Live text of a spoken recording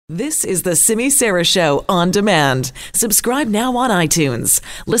This is the Simi Sara Show on demand. Subscribe now on iTunes.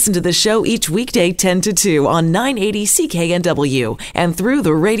 Listen to the show each weekday 10 to 2 on 980 CKNW and through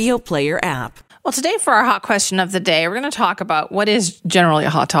the Radio Player app. Well, today for our hot question of the day, we're going to talk about what is generally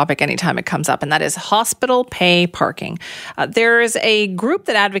a hot topic anytime it comes up, and that is hospital pay parking. There is a group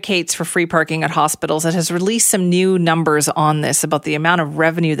that advocates for free parking at hospitals that has released some new numbers on this about the amount of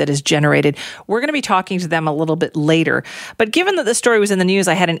revenue that is generated. We're going to be talking to them a little bit later. But given that the story was in the news,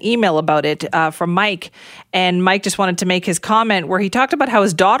 I had an email about it from Mike, and Mike just wanted to make his comment where he talked about how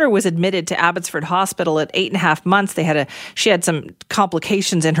his daughter was admitted to Abbotsford Hospital at 8.5 months. She had some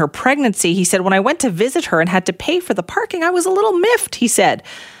complications in her pregnancy. He said, when I went to visit her and had to pay for the parking, I was a little miffed, he said.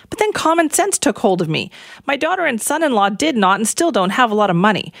 But then common sense took hold of me. My daughter and son-in-law did not and still don't have a lot of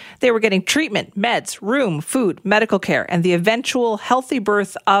money. They were getting treatment, meds, room, food, medical care, and the eventual healthy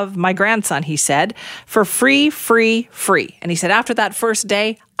birth of my grandson, he said, for free. And he said, after that first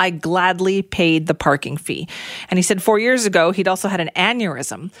day, I gladly paid the parking fee. And he said 4 years ago, he'd also had an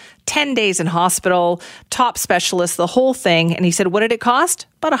aneurysm, 10 days in hospital, top specialist, the whole thing. And he said, what did it cost?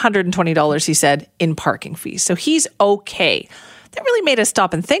 About $120, he said, in parking fees. So he's okay. That really made us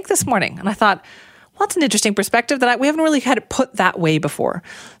stop and think this morning. And I thought, well, that's an interesting perspective that we haven't really had it put that way before.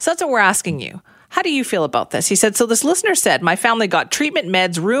 So that's what we're asking you. How do you feel about this? He said, so this listener said, my family got treatment,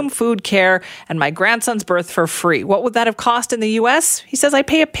 meds, room, food, care, and my grandson's birth for free. What would that have cost in the U.S.? He says, I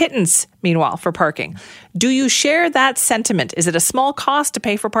pay a pittance, meanwhile, for parking. Do you share that sentiment? Is it a small cost to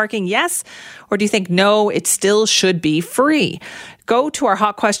pay for parking? Yes. Or do you think, no, it still should be free? Go to our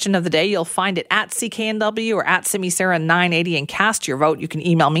hot question of the day. You'll find it at CKNW or at Simi Sara 980 and cast your vote. You can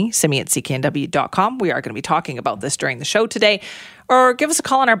email me, simi@cknw.com. We are going to be talking about this during the show today. Or give us a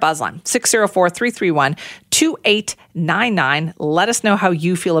call on our buzz line, 604-331-2899. Let us know how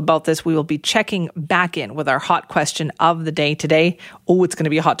you feel about this. We will be checking back in with our hot question of the day today. Oh, it's going to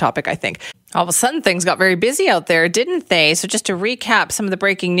be a hot topic, I think. All of a sudden, things got very busy out there, didn't they? So just to recap some of the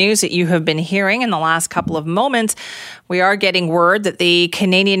breaking news that you have been hearing in the last couple of moments, we are getting word that the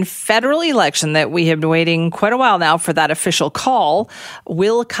Canadian federal election that we have been waiting quite a while now for that official call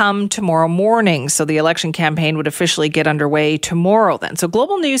will come tomorrow morning. So the election campaign would officially get underway tomorrow then. So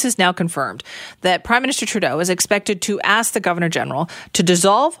Global News has now confirmed that Prime Minister Trudeau is expected to ask the Governor-General to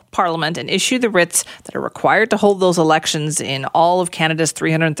dissolve Parliament and issue the writs that are required to hold those elections in all of Canada's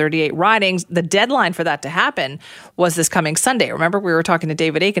 338 ridings. The deadline for that to happen was this coming Sunday. Remember, we were talking to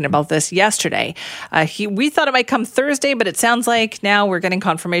David Akin about this yesterday. We thought it might come Thursday, but it sounds like now we're getting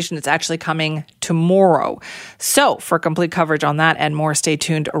confirmation it's actually coming tomorrow. So for complete coverage on that and more, stay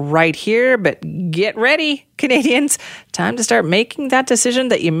tuned right here. But get ready, Canadians. Time to start making that decision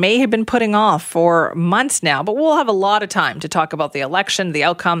that you may have been putting off for months now. But we'll have a lot of time to talk about the election, the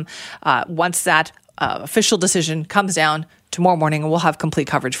outcome, once that official decision comes down tomorrow morning, and we'll have complete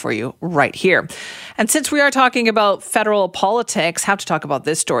coverage for you right here. And since we are talking about federal politics, have to talk about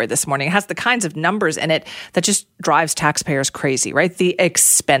this story this morning. It has the kinds of numbers in it that just drives taxpayers crazy, right? The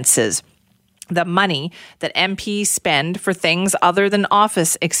expenses. The money that MPs spend for things other than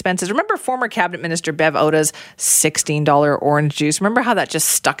office expenses. Remember former Cabinet Minister Bev Oda's $16 orange juice? Remember how that just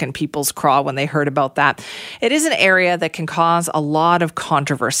stuck in people's craw when they heard about that? It is an area that can cause a lot of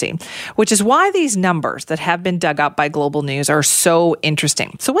controversy, which is why these numbers that have been dug up by Global News are so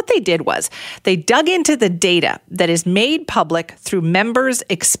interesting. So what they did was they dug into the data that is made public through members'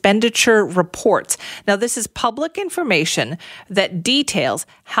 expenditure reports. Now, this is public information that details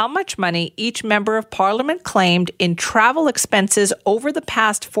how much money each member of Parliament claimed in travel expenses over the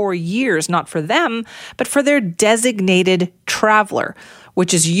past 4 years, not for them, but for their designated traveler,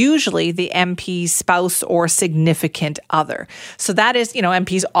 which is usually the MP's spouse or significant other. So that is,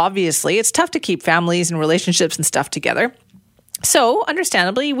 MPs, obviously, it's tough to keep families and relationships and stuff together. So,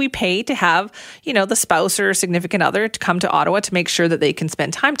 understandably, we pay to have, the spouse or significant other to come to Ottawa to make sure that they can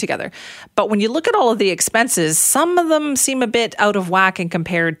spend time together. But when you look at all of the expenses, some of them seem a bit out of whack and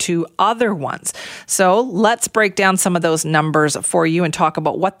compared to other ones. So, let's break down some of those numbers for you and talk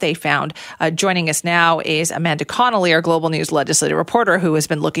about what they found. Joining us now is Amanda Connolly, our Global News legislative reporter, who has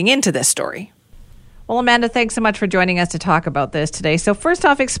been looking into this story. Well, Amanda, thanks so much for joining us to talk about this today. So, first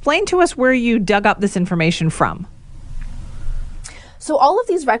off, explain to us where you dug up this information from. So all of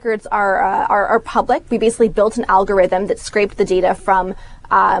these records are public. We basically built an algorithm that scraped the data from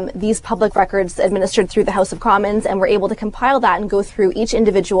these public records administered through the House of Commons, and we're able to compile that and go through each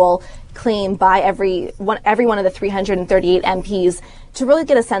individual claim by every one of the 338 MPs to really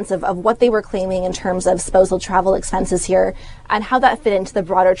get a sense of what they were claiming in terms of spousal travel expenses here and how that fit into the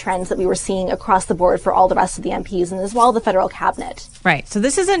broader trends that we were seeing across the board for all the rest of the MPs and as well the federal cabinet. Right. So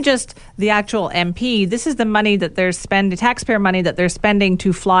this isn't just the actual MP. This is the money that they're spending, taxpayer money that they're spending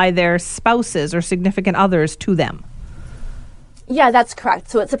to fly their spouses or significant others to them. Yeah, that's correct.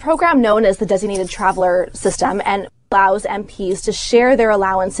 So it's a program known as the Designated Traveler System and allows MPs to share their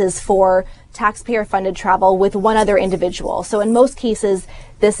allowances for taxpayer-funded travel with one other individual. So in most cases,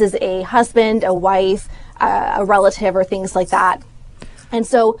 this is a husband, a wife, a relative, or things like that. And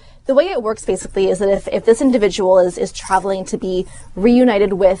so the way it works basically is that if this individual is traveling to be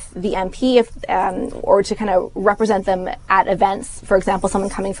reunited with the MP or to kind of represent them at events, for example, someone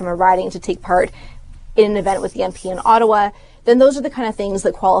coming from a riding to take part in an event with the MP in Ottawa, then those are the kind of things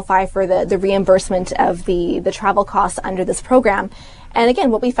that qualify for the reimbursement of the travel costs under this program. And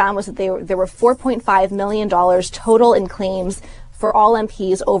again, what we found was that there were $4.5 million total in claims for all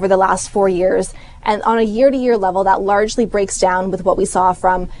MPs over the last 4 years. And on a year-to-year level, that largely breaks down with what we saw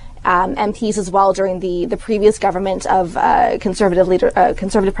from MPs as well during the previous government of Conservative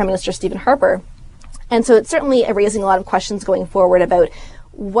Prime Minister Stephen Harper. And so it's certainly raising a lot of questions going forward about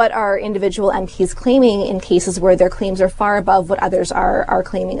what are individual MPs claiming in cases where their claims are far above what others are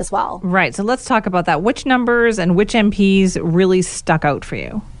claiming as well. Right. So let's talk about that. Which numbers and which MPs really stuck out for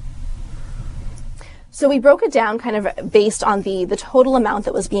you? So we broke it down kind of based on the total amount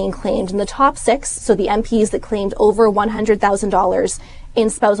that was being claimed. In the top 6, so the MPs that claimed over $100,000 in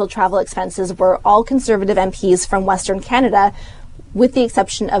spousal travel expenses were all Conservative MPs from Western Canada, with the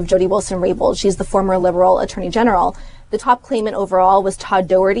exception of Jody Wilson-Raybould. She's the former Liberal Attorney General. The top claimant overall was Todd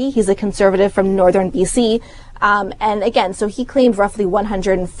Doherty. He's a Conservative from Northern BC. And again, so he claimed roughly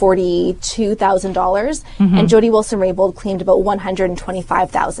 $142,000, and Jody Wilson-Raybould claimed about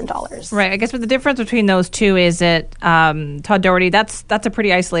 $125,000. Right. I guess what the difference between those two is that Todd Doherty, that's a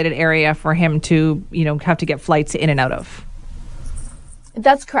pretty isolated area for him to, have to get flights in and out of.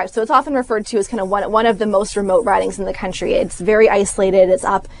 That's correct. So it's often referred to as kind of one of the most remote ridings in the country. It's very isolated. It's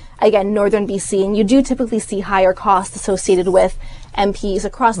up, again, northern BC, and you do typically see higher costs associated with MPs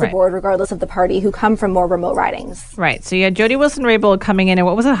across the board, regardless of the party, who come from more remote ridings. Right. So you had Jody Wilson-Raybould coming in, and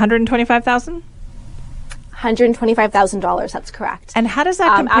what was it, $125,000? $125,000. That's correct. And how does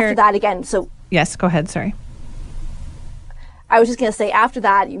that compare? After that, again, so yes, go ahead. Sorry. I was just going to say, after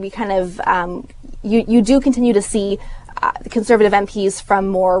that, we kind of you do continue to see Conservative MPs from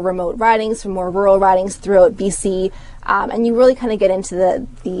more remote ridings, from more rural ridings throughout BC, and you really kind of get into the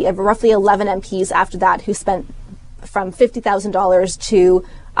roughly 11 MPs after that who spent from $50,000 to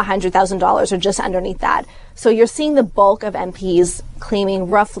 $100,000 or just underneath that. So you're seeing the bulk of MPs claiming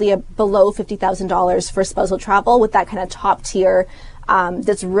roughly below $50,000 for spousal travel, with that kind of top tier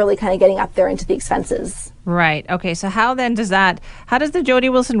that's really kind of getting up there into the expenses. Right. Okay. So how does the Jody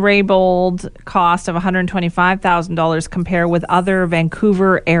Wilson-Raybould cost of $125,000 compare with other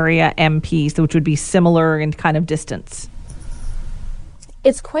Vancouver area MPs, which would be similar in kind of distance?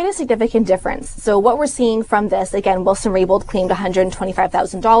 It's quite a significant difference. So what we're seeing from this, again, Wilson-Raybould claimed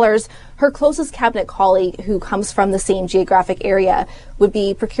 $125,000. Her closest cabinet colleague, who comes from the same geographic area, would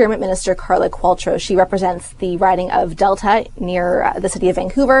be Procurement Minister Carla Qualtrough. She represents the riding of Delta near the city of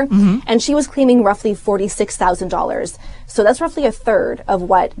Vancouver, and she was claiming roughly $46,000. So that's roughly a third of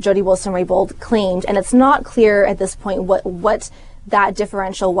what Jody Wilson-Raybould claimed, and it's not clear at this point what that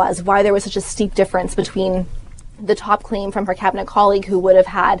differential was, why there was such a steep difference between the top claim from her cabinet colleague, who would have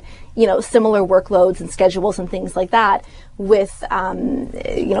had, similar workloads and schedules and things like that, with, with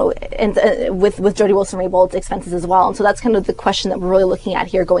Jody Wilson-Raybould's expenses as well. And so that's kind of the question that we're really looking at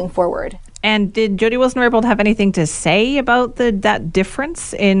here going forward. And did Jody Wilson-Raybould have anything to say about that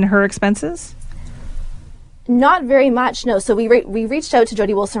difference in her expenses? Not very much, no. So we reached out to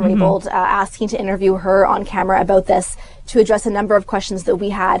Jody Wilson-Raybould, asking to interview her on camera about this to address a number of questions that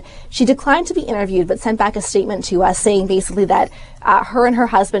we had. She declined to be interviewed, but sent back a statement to us saying basically that her and her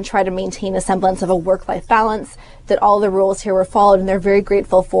husband try to maintain a semblance of a work-life balance, that all the rules here were followed, and they're very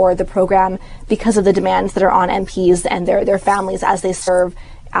grateful for the program because of the demands that are on MPs and their families as they serve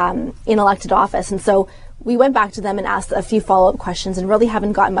in elected office. And so we went back to them and asked a few follow-up questions and really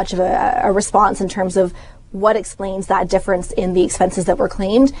haven't gotten much of a response in terms of what explains that difference in the expenses that were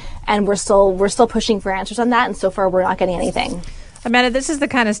claimed, and we're still pushing for answers on that, and so far we're not getting anything. Amanda, this is the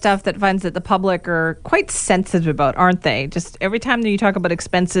kind of stuff that finds that the public are quite sensitive about, aren't they? Just every time that you talk about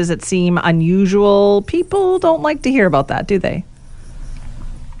expenses that seem unusual, people don't like to hear about that, do they?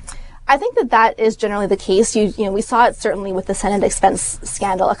 I think that is generally the case. We saw it certainly with the Senate expense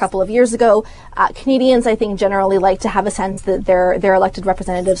scandal a couple of years ago. Canadians, I think, generally like to have a sense that their elected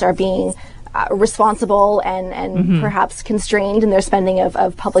representatives are being responsible and perhaps constrained in their spending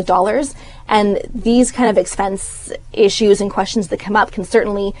of public dollars. And these kind of expense issues and questions that come up can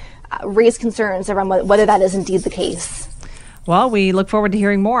certainly raise concerns around whether that is indeed the case. Well, we look forward to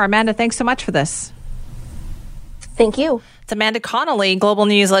hearing more. Amanda, thanks so much for this. Thank you. It's Amanda Connolly, Global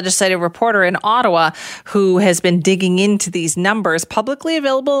News legislative reporter in Ottawa, who has been digging into these numbers, publicly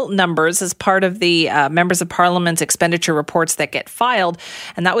available numbers, as part of the members of Parliament's expenditure reports that get filed.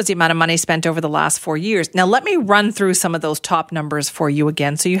 And that was the amount of money spent over the last 4 years. Now, let me run through some of those top numbers for you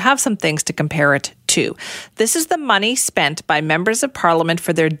again, so you have some things to compare it to. This is the money spent by members of Parliament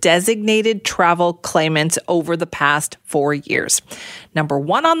for their designated travel claimants over the past 4 years. Number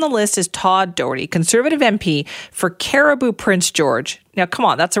one on the list is Todd Doherty, Conservative MP for Caribou Prince George. Now, come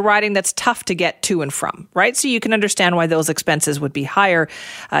on, that's a riding that's tough to get to and from, right? So you can understand why those expenses would be higher.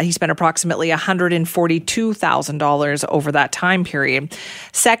 He spent approximately $142,000 over that time period.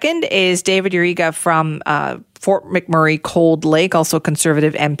 Second is David Uriga from Fort McMurray Cold Lake, also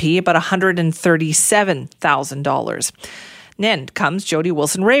Conservative MP, about $137,000. Then comes Jody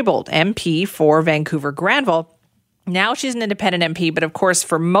Wilson-Raybould, MP for Vancouver Granville. Now she's an independent MP, but of course,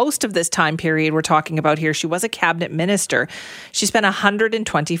 for most of this time period we're talking about here, she was a cabinet minister. She spent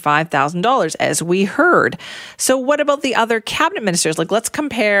 $125,000, as we heard. So what about the other cabinet ministers? Like, let's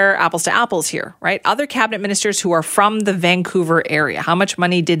compare apples to apples here, right? Other cabinet ministers who are from the Vancouver area, how much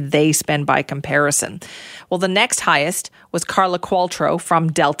money did they spend by comparison? Well, the next highest was Carla Qualtrough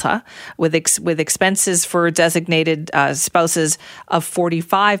from Delta, with expenses for designated spouses of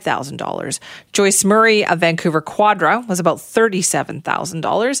 $45,000. Joyce Murray of Vancouver Quadra was about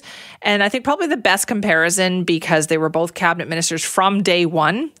 $37,000. And I think probably the best comparison, because they were both cabinet ministers from day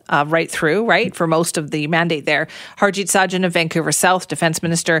one, right through, right, for most of the mandate there. Harjit Sajjan of Vancouver South, defense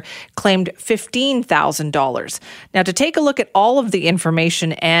minister, claimed $15,000. Now, to take a look at all of the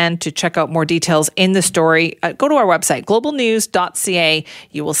information and to check out more details in the story, go to our website, globalnews.ca.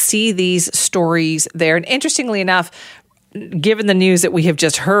 You will see these stories there. And interestingly enough, given the news that we have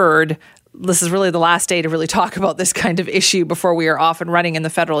just heard, this is really the last day to really talk about this kind of issue before we are off and running in the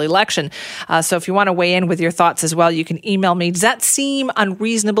federal election. So if you want to weigh in with your thoughts as well, you can email me. Does that seem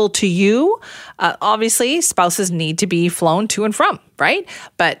unreasonable to you? Obviously, spouses need to be flown to and from, right?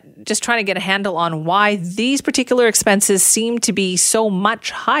 But just trying to get a handle on why these particular expenses seem to be so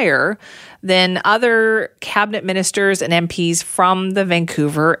much higher than other cabinet ministers and MPs from the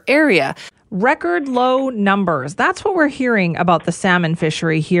Vancouver area. Record low numbers. That's what we're hearing about the salmon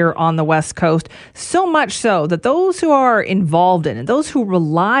fishery here on the West Coast. So much so that those who are involved in it, those who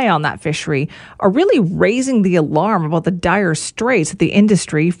rely on that fishery, are really raising the alarm about the dire straits that the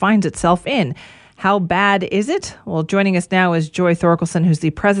industry finds itself in. How bad is it? Well, joining us now is Joy Thorkelson, who's the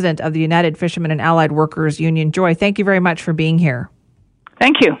president of the United Fishermen and Allied Workers Union. Joy, thank you very much for being here.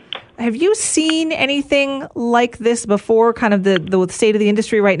 Thank you. Have you seen anything like this before, kind of the state of the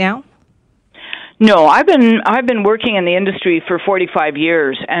industry right now? No, I've been working in the industry for 45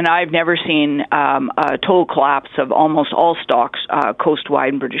 years, and I've never seen a total collapse of almost all stocks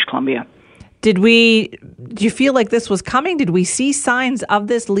coast-wide in British Columbia. Do you feel like this was coming? Did we see signs of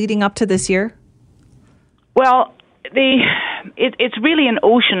this leading up to this year? Well, it's really an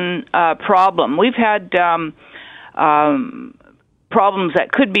ocean problem. We've had problems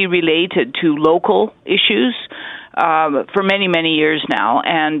that could be related to local issues for many, many years now,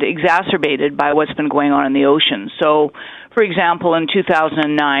 and exacerbated by what's been going on in the ocean. So, for example, in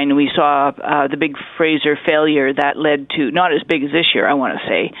 2009, we saw the big Fraser failure that led to, not as big as this year, I want to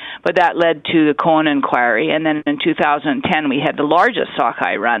say, but that led to the Cohen inquiry. And then in 2010, we had the largest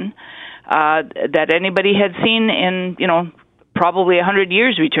sockeye run that anybody had seen in, probably 100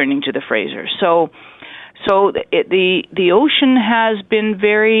 years returning to the Fraser. So the ocean has been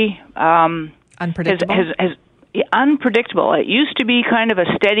very unpredictable. Has unpredictable. It used to be kind of a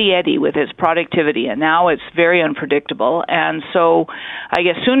steady eddy with its productivity, and now it's very unpredictable. And so I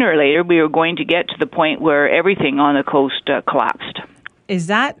guess sooner or later we are going to get to the point where everything on the coast collapsed.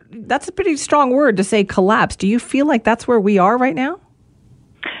 That's a pretty strong word to say, collapse. Do you feel like that's where we are right now?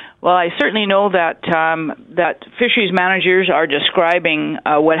 Well, I certainly know that that fisheries managers are describing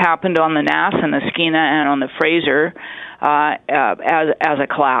what happened on the Nass and the Skeena and on the Fraser as a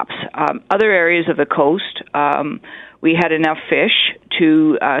collapse. Other areas of the coast, we had enough fish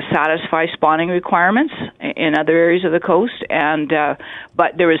to satisfy spawning requirements in other areas of the coast, and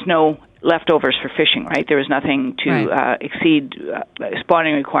but there was no leftovers for fishing, right? There was nothing to exceed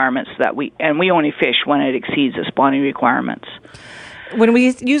spawning requirements we only fish when it exceeds the spawning requirements. When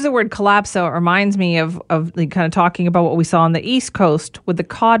we use the word collapse, though, it reminds me of like kind of talking about what we saw on the East Coast with the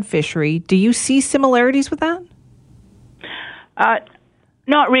cod fishery. Do you see similarities with that?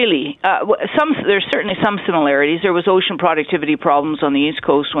 Not really. There's certainly some similarities. There was ocean productivity problems on the East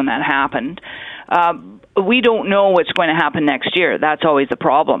Coast when that happened. We don't know what's going to happen next year. That's always the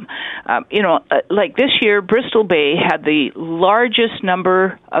problem. Like this year, Bristol Bay had the largest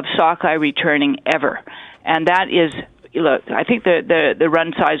number of sockeye returning ever. And that is, I think the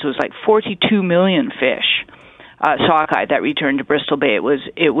run size was like 42 million fish, sockeye, that returned to Bristol Bay. It was,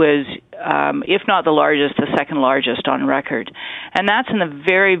 if not the largest, the second largest on record. And that's in the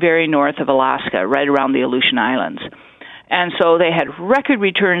very, very north of Alaska, right around the Aleutian Islands. And so they had record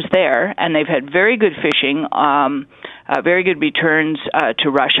returns there, and they've had very good fishing, very good returns to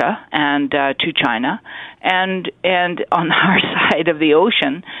Russia and to China. And on our side of the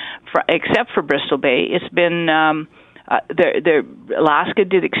ocean, except for Bristol Bay, it's been Alaska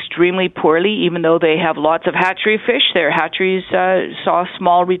did extremely poorly, even though they have lots of hatchery fish. Their hatcheries saw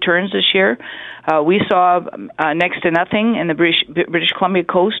small returns this year. We saw next to nothing in the British Columbia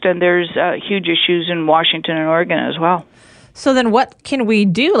coast, and there's huge issues in Washington and Oregon as well. So then what can we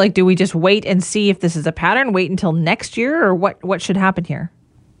do? Like, do we just wait and see if this is a pattern, wait until next year, or what should happen here?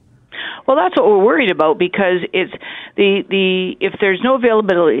 Well, that's what we're worried about, because it's if there's no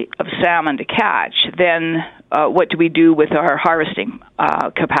availability of salmon to catch, then what do we do with our harvesting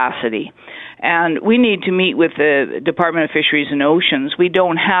capacity? And we need to meet with the Department of Fisheries and Oceans. We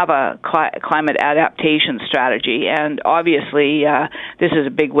don't have a climate adaptation strategy, and obviously this is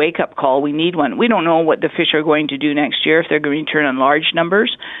a big wake-up call. We need one. We don't know what the fish are going to do next year, if they're going to return in large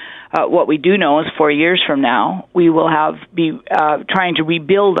numbers. What we do know is 4 years from now, we will be trying to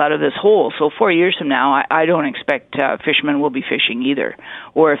rebuild out of this hole. So 4 years from now, I don't expect fishermen will be fishing either.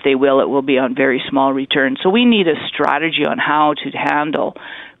 Or if they will, it will be on very small returns. So we need a strategy on how to handle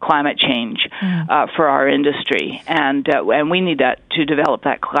climate change for our industry. And we need to develop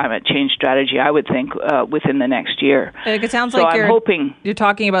that climate change strategy, I would think, within the next year. It sounds so like you're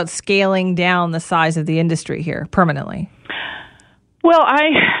talking about scaling down the size of the industry here permanently. Well, I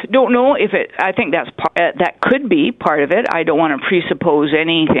don't know if I think that could be part of it. I don't want to presuppose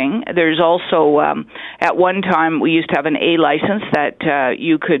anything. There's also, at one time, we used to have an A license that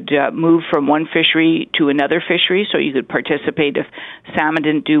you could move from one fishery to another fishery, so you could participate. If salmon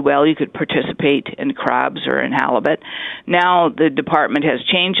didn't do well, you could participate in crabs or in halibut. Now the department has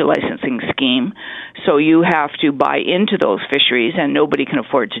changed the licensing scheme, so you have to buy into those fisheries, and nobody can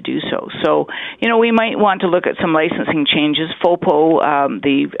afford to do so. So, we might want to look at some licensing changes. FOPO,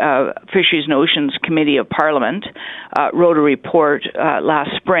 the Fisheries and Oceans Committee of Parliament, wrote a report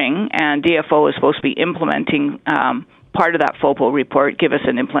last spring, and DFO is supposed to be implementing part of that FOPO report, give us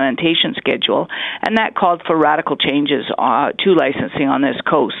an implementation schedule, and that called for radical changes to licensing on this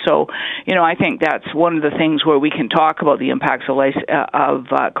coast. So, I think that's one of the things where we can talk about the impacts of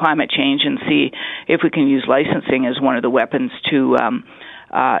climate change and see if we can use licensing as one of the weapons to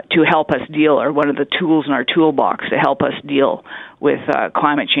help us deal, or one of the tools in our toolbox to help us deal with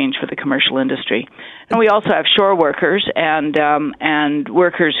climate change for the commercial industry. And we also have shore workers and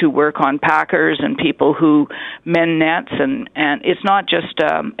workers who work on packers and people who mend nets, and it's not just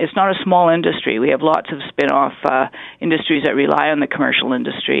it's not a small industry. We have lots of spin-off industries that rely on the commercial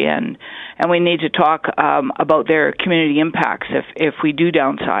industry, and we need to talk about their community impacts if we do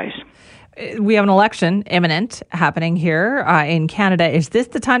downsize. We have an election imminent happening here in Canada. Is this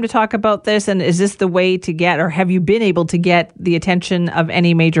the time to talk about this? And is this the way to get, or have you been able to get the attention of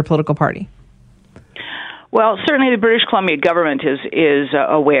any major political party? Well, certainly the British Columbia government is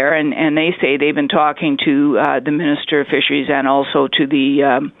aware, and they say they've been talking to the Minister of Fisheries and also to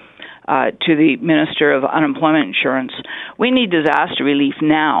the Minister of Unemployment Insurance. We need disaster relief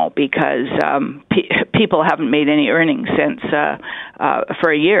now because people haven't made any earnings since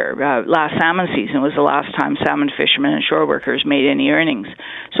for a year. Last salmon season was the last time salmon fishermen and shore workers made any earnings.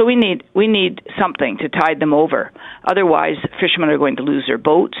 So we need something to tide them over. Otherwise, fishermen are going to lose their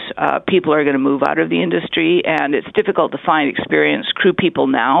boats. People are going to move out of the industry, and it's difficult to find experienced crew people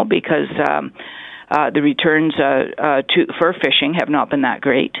now because the returns for fishing have not been that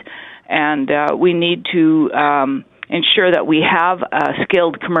great. And we need to ensure that we have a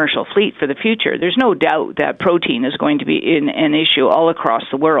skilled commercial fleet for the future. There's no doubt that protein is going to be an issue all across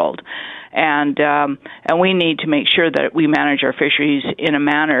the world. And we need to make sure that we manage our fisheries in a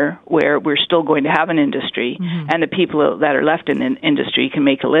manner where we're still going to have an industry, and the people that are left in the industry can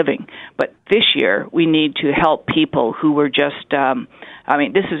make a living. But this year, we need to help people who were just,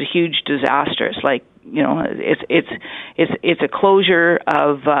 this is a huge disaster. It's like, it's a closure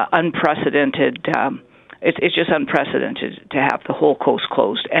of unprecedented it's just unprecedented to have the whole coast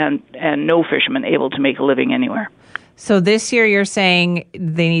closed and no fishermen able to make a living anywhere. So this year you're saying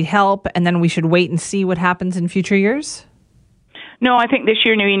they need help, and then we should wait and see what happens in future years? No, I think this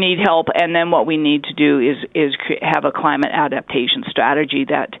year we need help, and then what we need to do is have a climate adaptation strategy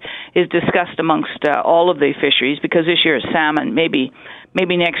that is discussed amongst all of the fisheries, because this year it's salmon. Maybe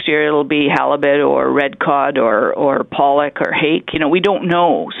next year it'll be halibut or red cod or pollock or hake. We don't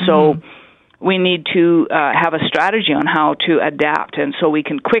know. So we need to have a strategy on how to adapt, and so we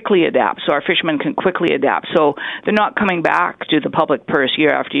can quickly adapt, so our fishermen can quickly adapt. So they're not coming back to the public purse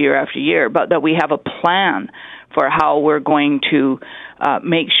year after year after year, but that we have a plan for how we're going to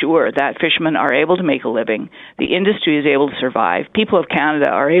make sure that fishermen are able to make a living, the industry is able to survive, people of Canada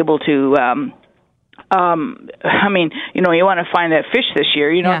are able to, you want to find that fish this year,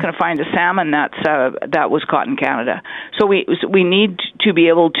 you're not going to find a salmon that was caught in Canada. So we need to be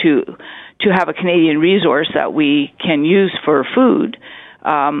able to have a Canadian resource that we can use for food,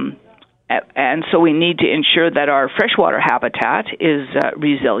 and so we need to ensure that our freshwater habitat is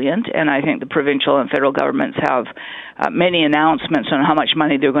resilient, and I think the provincial and federal governments have many announcements on how much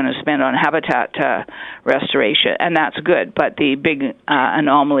money they're going to spend on habitat restoration, and that's good. But the big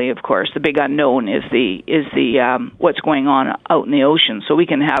anomaly, of course, the big unknown is the what's going on out in the ocean. So we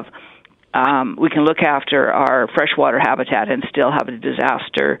can look after our freshwater habitat and still have a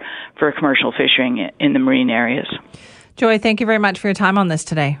disaster for commercial fishing in the marine areas. Joy, thank you very much for your time on this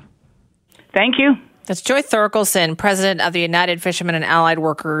today. Thank you. That's Joy Thorkelson, president of the United Fishermen and Allied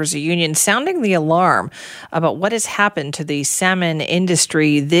Workers Union, sounding the alarm about what has happened to the salmon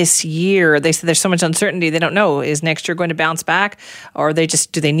industry this year. They said there's so much uncertainty. They don't know. Is next year going to bounce back? Or do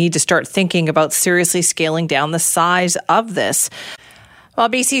they need to start thinking about seriously scaling down the size of this? Well,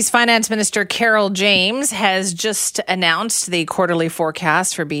 BC's Finance Minister Carol James has just announced the quarterly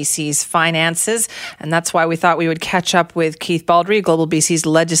forecast for BC's finances, and that's why we thought we would catch up with Keith Baldry, Global BC's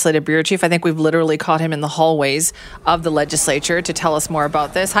Legislative Bureau Chief. I think we've literally caught him in the hallways of the legislature to tell us more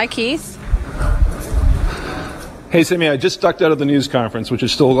about this. Hi, Keith. Hey, Simi, I just ducked out of the news conference, which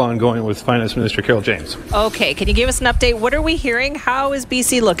is still ongoing with Finance Minister Carol James. Okay, can you give us an update? What are we hearing? How is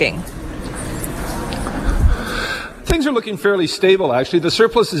BC looking? Things are looking fairly stable, actually. The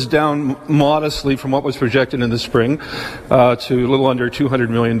surplus is down modestly from what was projected in the spring to a little under $200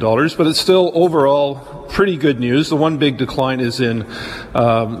 million, but it's still overall pretty good news. The one big decline is in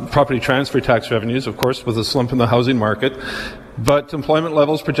property transfer tax revenues, of course, with a slump in the housing market. But employment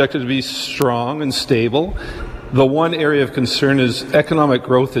levels projected to be strong and stable. The one area of concern is economic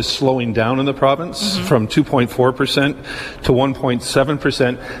growth is slowing down in the province from 2.4% to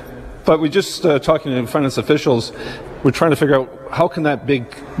 1.7%. But we just talking to finance officials, we're trying to figure out how can that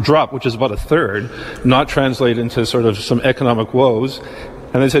big drop, which is about a third, not translate into sort of some economic woes.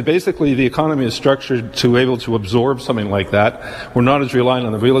 And they said basically the economy is structured to be able to absorb something like that. We're not as reliant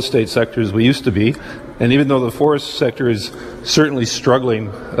on the real estate sector as we used to be. And even though the forest sector is certainly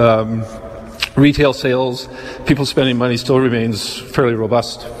struggling, retail sales, people spending money still remains fairly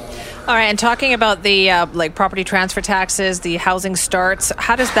robust. All right, and talking about the property transfer taxes, the housing starts,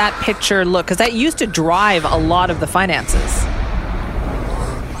 how does that picture look? Because that used to drive a lot of the finances.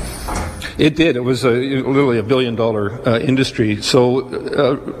 It did. It was literally $1 billion industry.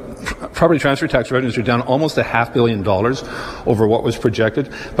 So property transfer tax revenues are down almost $500 million over what was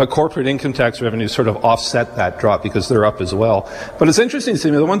projected, but corporate income tax revenues sort of offset that drop because they're up as well. But it's interesting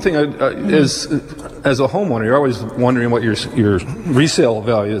to me, the one thing is, as a homeowner, you're always wondering what your resale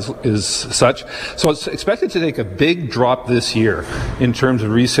value is such. So it's expected to take a big drop this year in terms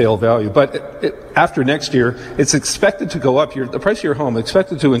of resale value, but after next year, it's expected to go up. The price of your home is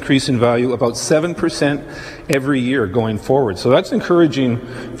expected to increase in value about 7% every year going forward. So that's encouraging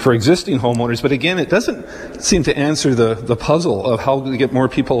for existing homeowners, but again, it doesn't seem to answer the puzzle of how to get more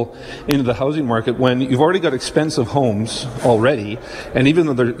people into the housing market when you've already got expensive homes already, and even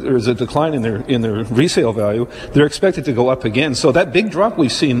though there's a decline in their resale value, they're expected to go up again. So that big drop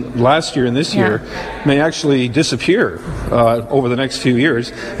we've seen last year and this year may actually disappear over the next few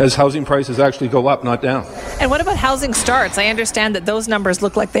years as housing prices actually go up, not down. And what about housing starts? I understand that those numbers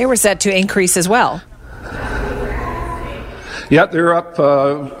look like they were set to increase as well. Yeah, they're up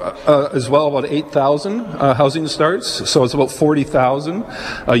as well, about 8,000 housing starts. So it's about 40,000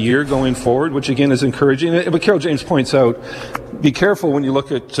 a year going forward, which again is encouraging. But Carol James points out, be careful when you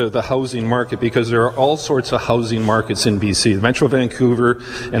look at the housing market, because there are all sorts of housing markets in BC. The Metro Vancouver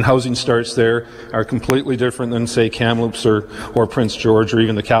and housing starts there are completely different than, say, Kamloops or Prince George or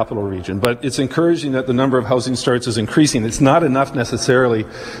even the Capital Region. But it's encouraging that the number of housing starts is increasing. It's not enough necessarily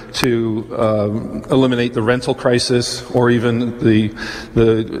to eliminate the rental crisis or even lowering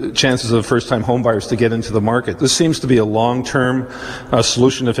the chances of first-time homebuyers to get into the market. This seems to be a long-term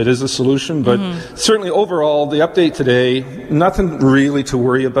solution, if it is a solution, but certainly overall, the update today, nothing really to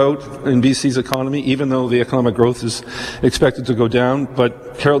worry about in BC's economy, even though the economic growth is expected to go down.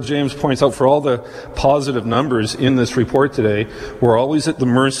 But Carol James points out, for all the positive numbers in this report today, we're always at the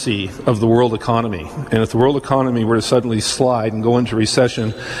mercy of the world economy. And if the world economy were to suddenly slide and go into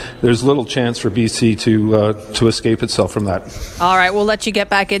recession, there's little chance for BC to escape itself from that. All right, we'll let you get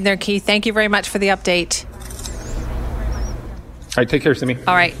back in there, Keith. Thank you very much for the update. All right, take care, Simi.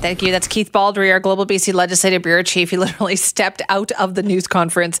 All right, thank you. That's Keith Baldry, our Global BC Legislative Bureau Chief. He literally stepped out of the news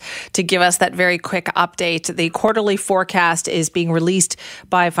conference to give us that very quick update. The quarterly forecast is being released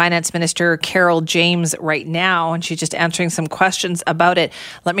by Finance Minister Carol James right now, and she's just answering some questions about it.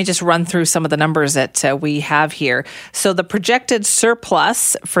 Let me just run through some of the numbers that we have here. So the projected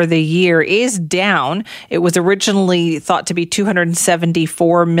surplus for the year is down. It was originally thought to be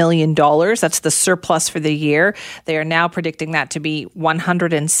 $274 million. That's the surplus for the year. They are now predicting that to be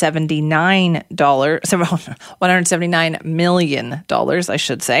 $179 million, I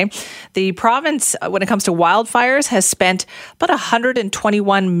should say. The province, when it comes to wildfires, has spent about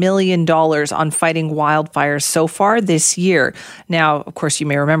 $121 million on fighting wildfires so far this year. Now, of course, you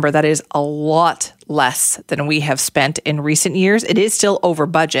may remember that is a lot less than we have spent in recent years. It is still over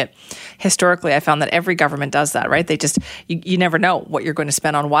budget. Historically, I found that every government does that, right? They just, you never know what you're going to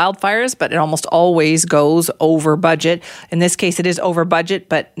spend on wildfires, but it almost always goes over budget. In this case, it is over budget,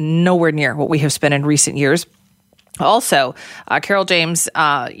 but nowhere near what we have spent in recent years. Also, Carol James,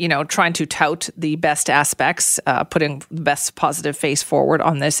 trying to tout the best aspects, putting the best positive face forward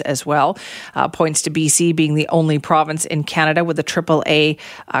on this as well, points to BC being the only province in Canada with a AAA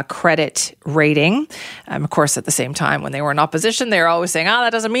credit rating. Of course, at the same time, when they were in opposition, they were always saying, that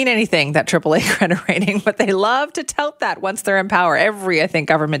doesn't mean anything, that AAA credit rating, but they love to tout that once they're in power. Every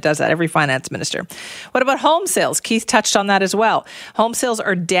government does that, every finance minister. What about home sales? Keith touched on that as well. Home sales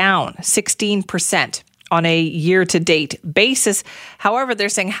are down 16%. On a year-to-date basis. However, they're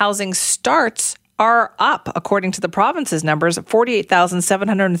saying housing starts are up, according to the province's numbers,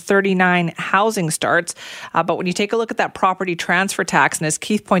 48,739 housing starts. But when you take a look at that property transfer tax, and as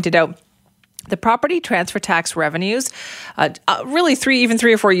Keith pointed out, the property transfer tax revenues, really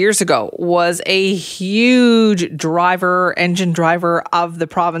 3 or 4 years ago, was a huge engine driver of the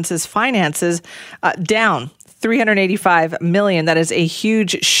province's finances, down $385 million. That is a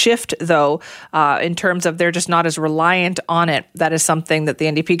huge shift, though, in terms of they're just not as reliant on it. That is something that the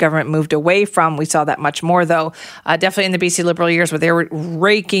NDP government moved away from. We saw that much more, though, definitely in the BC Liberal years, where they were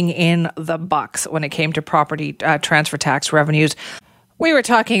raking in the bucks when it came to property transfer tax revenues. We were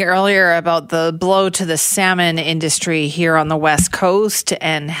talking earlier about the blow to the salmon industry here on the West Coast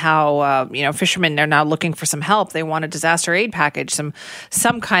and how, fishermen are now looking for some help. They want a disaster aid package, some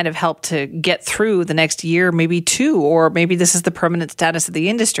kind of help to get through the next year, maybe 2, or maybe this is the permanent status of the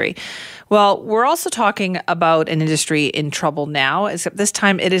industry. Well, we're also talking about an industry in trouble now, except this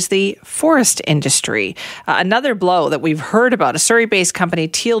time it is the forest industry. Another blow that we've heard about, a Surrey-based company,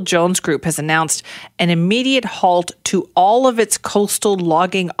 Teal Jones Group, has announced an immediate halt to all of its coastal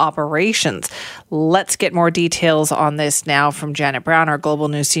logging operations. Let's get more details on this now from Janet Brown, our Global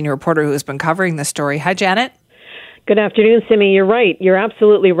News senior reporter who has been covering this story. Hi, Janet. Good afternoon, Simi. You're right. You're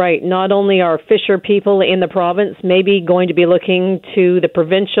absolutely right. Not only are fisher people in the province maybe going to be looking to the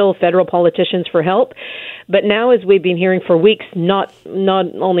provincial, federal politicians for help, but now, as we've been hearing for weeks, not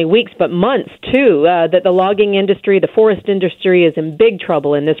only weeks, but months too, that the logging industry, the forest industry is in big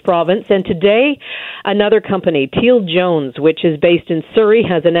trouble in this province. And today, another company, Teal Jones, which is based in Surrey,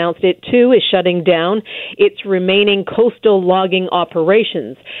 has announced it too is shutting down its remaining coastal logging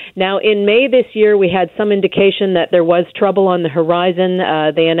operations. Now, in May this year, we had some indication that there was trouble on the horizon.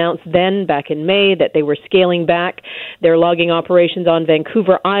 They announced then, back in May, that they were scaling back their logging operations on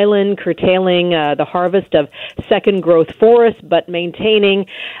Vancouver Island, curtailing the harvest of second growth forests, but maintaining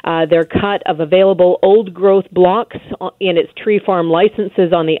their cut of available old growth blocks in its tree farm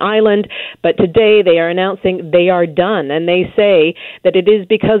licenses on the island. But today they are announcing they are done, and they say that it is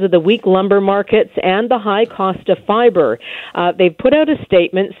because of the weak lumber markets and the high cost of fiber. They've put out a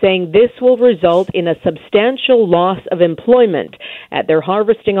statement saying this will result in a substantial loss of employment at their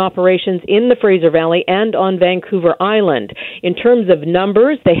harvesting operations in the Fraser Valley and on Vancouver Island. In terms of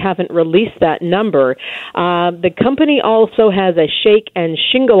numbers, they haven't released that number. The company also has a shake and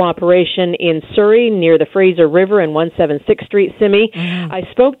shingle operation in Surrey near the Fraser River and 176th Street, Simi. Mm-hmm. I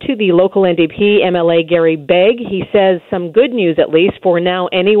spoke to the local NDP MLA Gary Begg. He says some good news, at least for now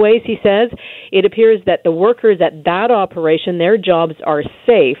anyways. He says it appears that the workers at that operation, their jobs are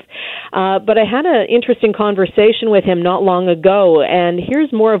safe. But I had an interesting conversation conversation with him not long ago, and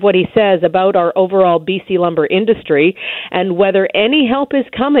here's more of what he says about our overall BC lumber industry and whether any help is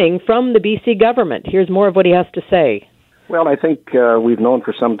coming from the BC government. Here's more of what he has to say. Well, I think we've known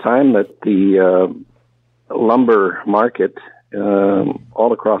for some time that the lumber market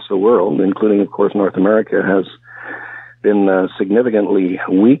all across the world, including, of course, North America, has been significantly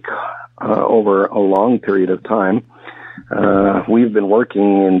weak over a long period of time. We've been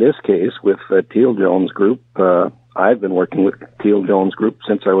working in this case with Teal Jones Group. I've been working with Teal Jones Group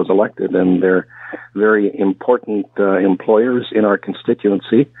since I was elected, and they're very important employers in our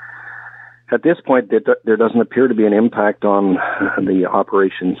constituency. At this point, there doesn't appear to be an impact on the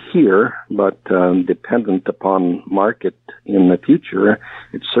operation here, but dependent upon market in the future,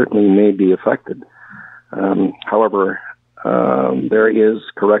 it certainly may be affected. However, there is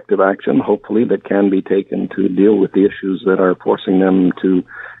corrective action, hopefully, that can be taken to deal with the issues that are forcing them to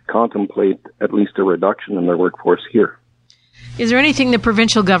contemplate at least a reduction in their workforce here. Is there anything the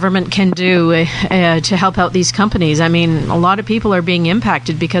provincial government can do to help out these companies? I mean, a lot of people are being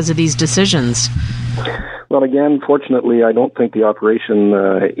impacted because of these decisions. Well, again, fortunately, I don't think the operation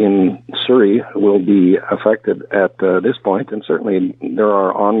in Surrey will be affected at this point, and certainly there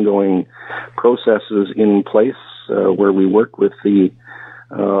are ongoing processes in place where we work with the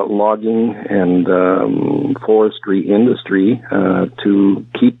logging and forestry industry to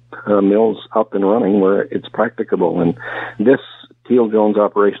keep mills up and running where it's practicable. And this Teal Jones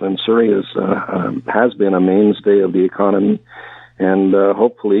operation in Surrey has been a mainstay of the economy, and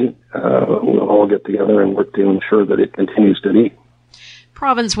hopefully we'll all get together and work to ensure that it continues to be.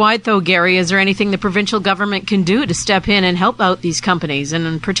 Province-wide, though, Gary, is there anything the provincial government can do to step in and help out these companies,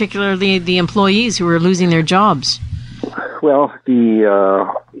 and particularly the employees who are losing their jobs? Well,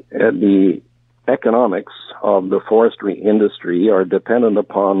 the economics of the forestry industry are dependent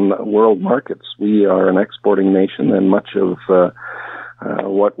upon world markets. We are an exporting nation, and much of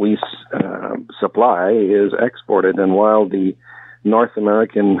what we supply is exported. And while the North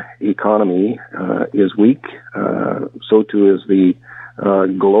American economy is weak, so too is the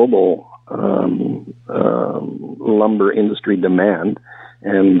global lumber industry demand.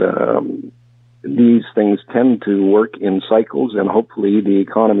 And these things tend to work in cycles, and hopefully the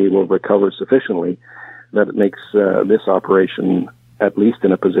economy will recover sufficiently that it makes this operation at least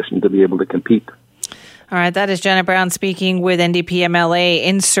in a position to be able to compete. All right, that is Janet Brown speaking with NDP MLA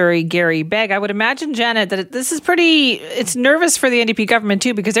in Surrey, Gary Begg. I would imagine, Janet, that this is it's nervous for the NDP government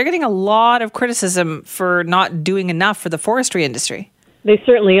too, because they're getting a lot of criticism for not doing enough for the forestry industry. They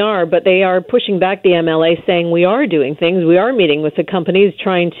certainly are, but they are pushing back the MLA, saying we are doing things. We are meeting with the companies,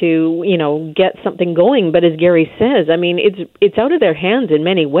 trying to, get something going. But as Gary says, I mean, it's out of their hands in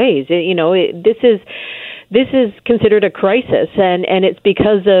many ways. This is considered a crisis, and it's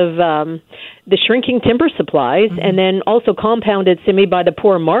because of the shrinking timber supplies, and then also compounded, Simi, by the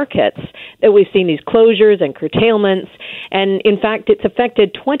poor markets that we've seen these closures and curtailments. And in fact, it's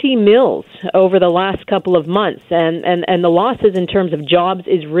affected 20 mills over the last couple of months, and the losses in terms of jobs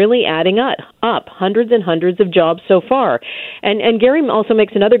is really adding up, hundreds and hundreds of jobs so far. And Gary also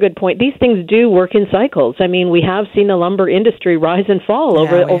makes another good point. These things do work in cycles. I mean, we have seen the lumber industry rise and fall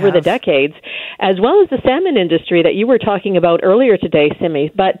over the decades, as well as the salmon industry that you were talking about earlier today,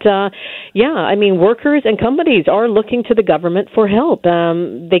 Simi. But I mean, workers and companies are looking to the government for help.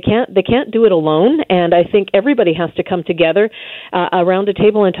 They can't do it alone, and I think everybody has to come together around a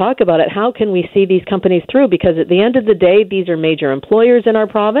table and talk about it. How can we see these companies through? Because at the end of the day, these are major employers in our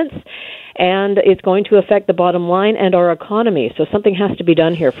province, and it's going to affect the bottom line and our economy. So something has to be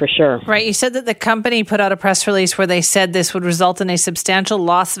done here for sure. Right. You said that the company put out a press release where they said this would result in a substantial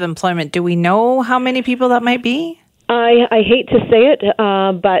loss of employment. Do we know how many people that might be? I hate to say it,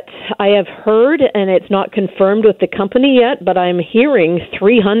 but I have heard, and it's not confirmed with the company yet, but I'm hearing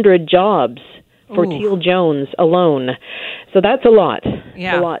 300 jobs for Teal Jones alone. So that's a lot.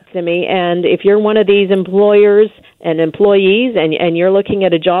 Yeah. A lot, Simi. And if you're one of these employers and employees and you're looking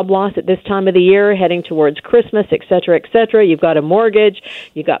at a job loss at this time of the year, heading towards Christmas, et cetera, you've got a mortgage,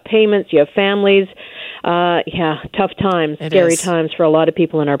 you've got payments, you have families. Tough times, scary times for a lot of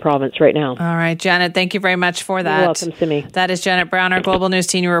people in our province right now. All right, Janet, thank you very much for that. You're welcome, Simi. That is Janet Brown, our Global News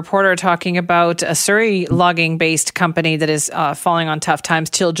senior reporter, talking about a Surrey logging-based company that is falling on tough times.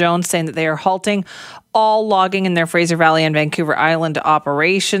 Teal Jones saying that they are halting all logging in their Fraser Valley and Vancouver Island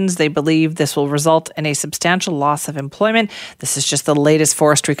operations. They believe this will result in a substantial loss of employment. This is just the latest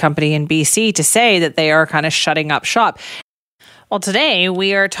forestry company in BC to say that they are kind of shutting up shop. Well, today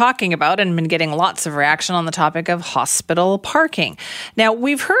we are talking about and been getting lots of reaction on the topic of hospital parking. Now,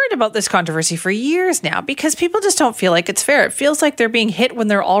 we've heard about this controversy for years now because people just don't feel like it's fair. It feels like they're being hit when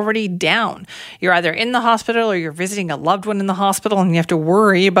they're already down. You're either in the hospital or you're visiting a loved one in the hospital and you have to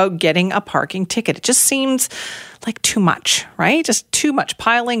worry about getting a parking ticket. It just seems like too much, right? Just too much,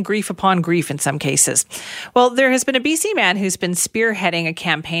 piling grief upon grief in some cases. Well, there has been a BC man who's been spearheading a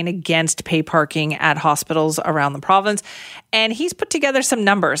campaign against pay parking at hospitals around the province, and he's put together some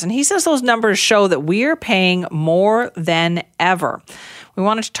numbers, and he says those numbers show that we're paying more than ever. We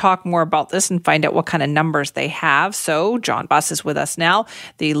wanted to talk more about this and find out what kind of numbers they have. So John Buss is with us now,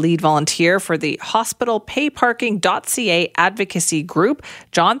 the lead volunteer for the hospitalpayparking.ca advocacy group.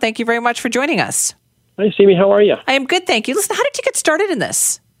 John, thank you very much for joining us. Hi, Simi. How are you? I am good, thank you. Listen, how did you get started in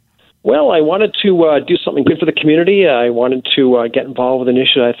this? Well, I wanted to do something good for the community. I wanted to get involved with an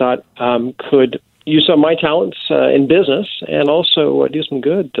issue that I thought could use some of my talents in business and also do some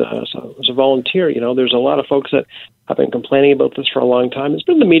good. So as a volunteer, there's a lot of folks that have been complaining about this for a long time. It's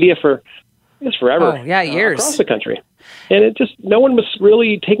been in the media for, I guess, forever. Oh, yeah, years. Across the country. And no one was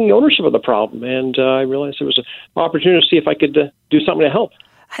really taking ownership of the problem. And I realized there was an opportunity to see if I could do something to help.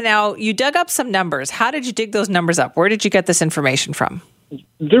 Now, you dug up some numbers. How did you dig those numbers up? Where did you get this information from?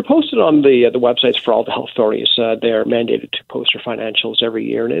 They're posted on the websites for all the health authorities. They're mandated to post their financials every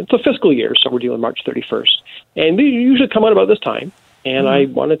year, and it's a fiscal year, so we're dealing March 31st. And they usually come out about this time, and I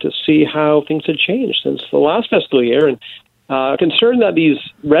wanted to see how things had changed since the last fiscal year, and concerned that these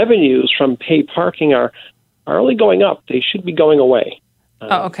revenues from pay parking are only going up. They should be going away.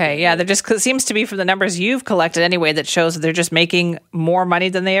 Oh, okay. Yeah, they're just, it seems to be from the numbers you've collected anyway that shows that they're just making more money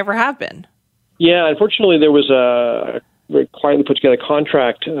than they ever have been. Yeah, unfortunately, there was a very quietly put together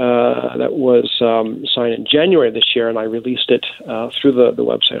contract that was signed in January of this year, and I released it through the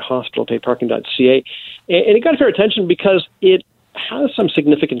website hospitalpayparking.ca. And it got fair attention because it has some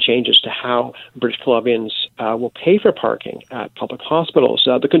significant changes to how British Columbians will pay for parking at public hospitals.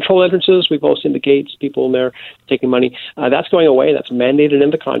 The control entrances, we've all seen the gates, people in there taking money. That's going away. That's mandated in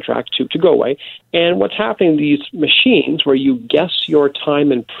the contract to go away. And what's happening, these machines where you guess your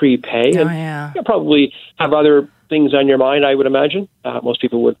time and prepay, you probably have other things on your mind, I would imagine. Most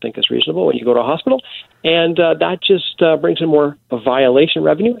people would think is reasonable when you go to a hospital. And that just brings in more violation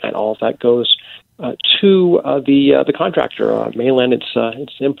revenue, and all of that goes to the contractor. Mainland, it's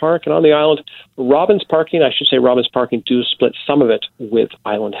Impark, and on the island, Robbins Parking do split some of it with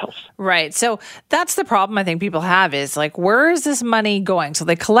Island Health. Right. So that's the problem I think people have is like, where is this money going? So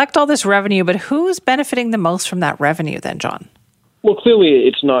they collect all this revenue, but who's benefiting the most from that revenue then, John? Well, clearly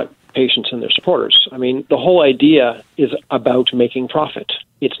it's not patients and their supporters. I mean, the whole idea is about making profit.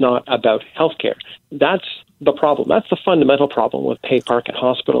 It's not about healthcare. That's the problem. That's the fundamental problem with pay park at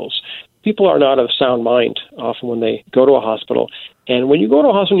hospitals. People are not of sound mind often when they go to a hospital. And when you go to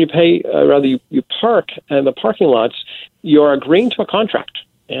a hospital, you pay, you park in the parking lots, you're agreeing to a contract.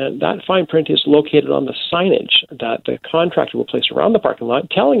 And that fine print is located on the signage that the contractor will place around the parking lot,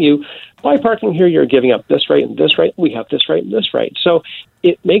 telling you, by parking here, you're giving up this rate and this rate, we have this rate and this rate. So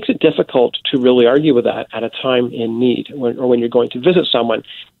it makes it difficult to really argue with that at a time in need or when you're going to visit someone.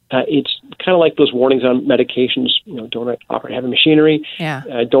 It's kind of like those warnings on medications, don't operate heavy machinery,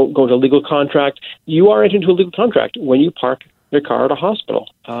 don't go into a legal contract. You are entering into a legal contract when you park your car at a hospital,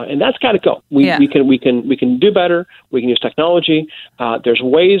 and that's got to go. We can do better. We can use technology. There's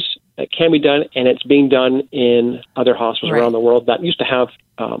ways that can be done, and it's being done in other hospitals around the world that used to have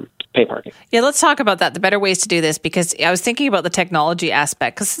pay parking. Yeah, let's talk about that, the better ways to do this, because I was thinking about the technology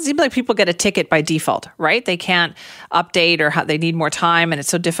aspect, because it seems like people get a ticket by default, right? They can't update or they need more time, and it's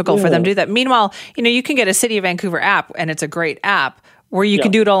so difficult for them to do that. Meanwhile, you can get a City of Vancouver app, and it's a great app, where you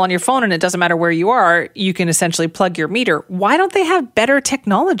can do it all on your phone, and it doesn't matter where you are. You can essentially plug your meter. Why don't they have better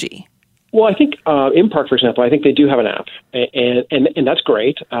technology? Well, I think Impark, for example, I think they do have an app, and that's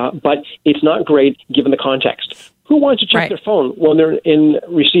great, but it's not great given the context. Who wants to check their phone when they're in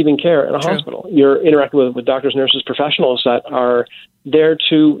receiving care in a hospital? You're interacting with doctors, nurses, professionals that are there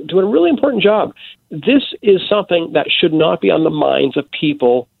to do a really important job. This is something that should not be on the minds of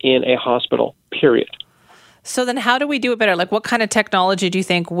people in a hospital, period. So then how do we do it better? Like, what kind of technology do you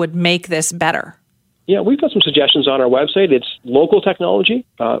think would make this better? Yeah, we've got some suggestions on our website. It's local technology.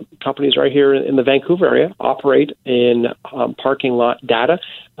 Companies right here in the Vancouver area operate in parking lot data.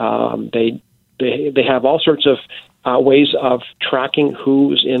 They have all sorts of ways of tracking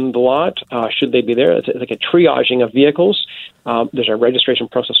who's in the lot, should they be there. It's like a triaging of vehicles. There's a registration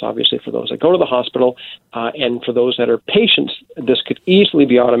process, obviously, for those that go to the hospital. And for those that are patients, this could easily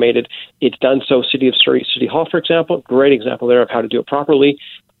be automated. It's done so. City of Surrey City Hall, for example, great example there of how to do it properly.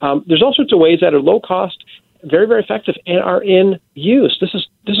 There's all sorts of ways that are low cost very, very effective and are in use. This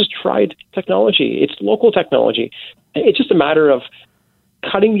is tried technology. It's local technology. It's just a matter of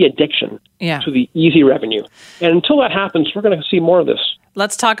cutting the addiction to the easy revenue. And until that happens, we're going to see more of this.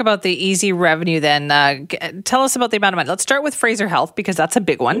 Let's talk about the easy revenue then. Tell us about the amount of money. Let's start with Fraser Health because that's a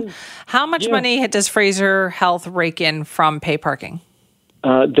big one. How much money does Fraser Health rake in from pay parking?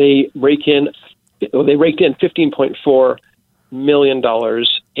 They raked in $15.4 million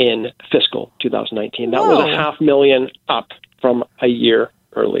in fiscal 2019. That was $500,000 up from a year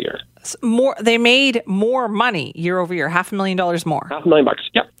earlier. They made more money year over year, $500,000 more. $500,000.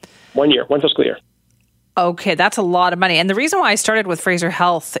 Yep. 1 year, one fiscal year. Okay, that's a lot of money. And the reason why I started with Fraser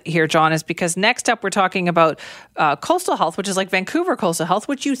Health here, John, is because next up we're talking about Coastal Health, which is like Vancouver Coastal Health,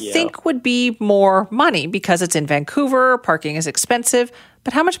 which you think would be more money because it's in Vancouver, parking is expensive.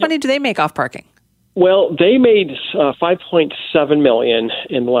 But how much money do they make off parking? Well, they made $5.7 million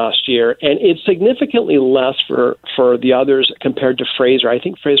in the last year, and it's significantly less for the others compared to Fraser. I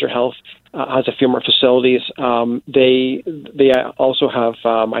think Fraser Health has a few more facilities. They also have,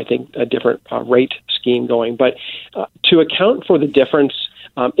 I think, a different rate scheme going. But to account for the difference,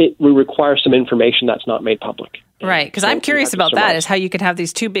 it will require some information that's not made public. Right, because I'm curious about that, is how you can have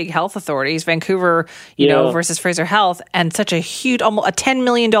these two big health authorities, Vancouver, know, versus Fraser Health, and such a huge, almost a $10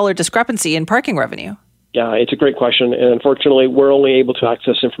 million discrepancy in parking revenue. Yeah, it's a great question. And unfortunately, we're only able to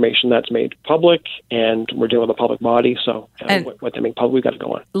access information that's made public, and we're dealing with a public body. So what they make public, we've got to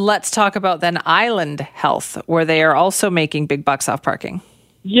go on. Let's talk about then Island Health, where they are also making big bucks off parking.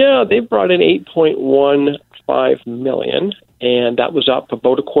 Yeah, they brought in $8.15 million, and that was up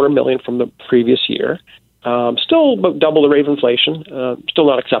about $250,000 from the previous year. Still about double the rate of inflation. Still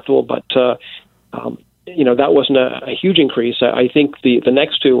not acceptable, but that wasn't a huge increase. I think the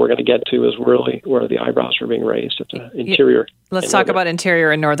next two we're going to get to is really where the eyebrows are being raised at the Interior. Let's talk about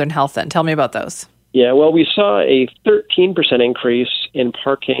Interior and Northern Health then. Tell me about those. Yeah, well, we saw a 13% increase in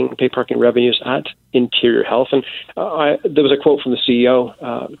pay parking revenues at Interior Health. And there was a quote from the CEO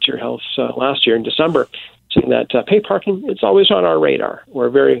of Interior Health last year in December, saying that pay parking, it's always on our radar. We're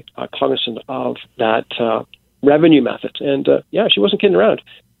very cognizant of that revenue method. And she wasn't kidding around.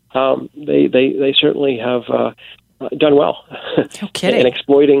 They certainly have done well in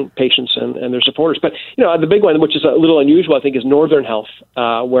exploiting patients and their supporters. But, the big one, which is a little unusual, I think, is Northern Health,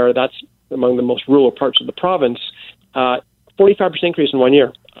 where that's among the most rural parts of the province. 45% increase in 1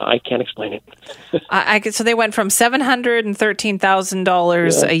 year. I can't explain it. So they went from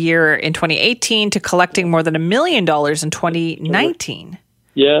 $713,000 a year in 2018 to collecting more than $1 million in 2019.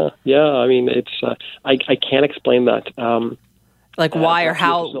 Yeah. I mean, it's I can't explain that. Why or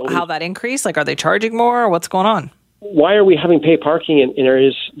how that increased? Are they charging more? Or what's going on? Why are we having pay parking in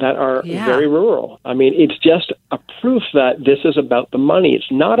areas that are very rural? I mean, it's just a proof that this is about the money. It's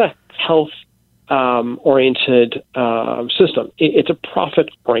not a health oriented system. It's a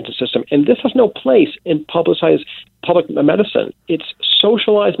profit-oriented system. And this has no place in publicized public medicine. It's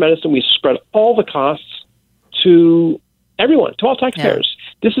socialized medicine. We spread all the costs to everyone, to all taxpayers. Yeah.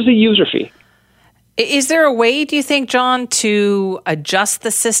 This is a user fee. Is there a way, do you think, John, to adjust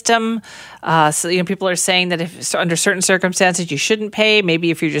the system? So people are saying that if under certain circumstances you shouldn't pay, maybe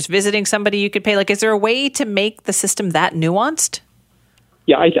if you're just visiting somebody you could pay. Is there a way to make the system that nuanced?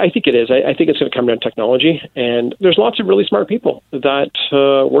 Yeah, I think it is. I think it's going to come down to technology, and there's lots of really smart people that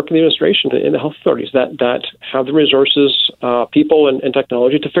work in the administration, in the health authorities, that have the resources, people, and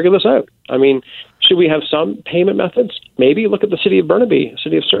technology to figure this out. I mean, should we have some payment methods? Maybe look at the city of Burnaby,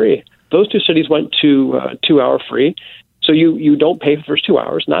 city of Surrey. Those two cities went to 2-hour free, so you don't pay for the first 2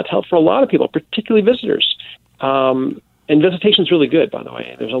 hours, and that's helped for a lot of people, particularly visitors. And visitation is really good, by the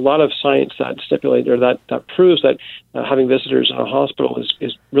way. There's a lot of science that stipulates or that proves that having visitors in a hospital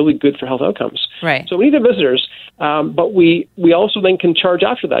is really good for health outcomes. Right. So we need the visitors, but we also then can charge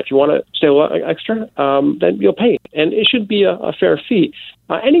after that. If you want to stay a little extra, then you'll pay. And it should be a fair fee.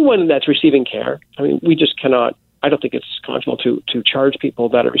 Anyone that's receiving care, I mean, we just cannot. I don't think it's conscionable to charge people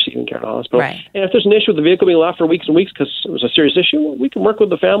that are receiving care in a hospital. Right. And if there's an issue with the vehicle being left for weeks and weeks because it was a serious issue, we can work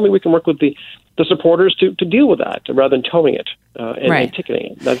with the family, we can work with the supporters to deal with that rather than towing it and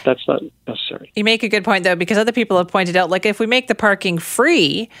ticketing it. That's not necessary. You make a good point, though, because other people have pointed out, if we make the parking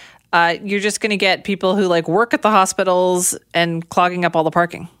free, you're just going to get people who work at the hospitals and clogging up all the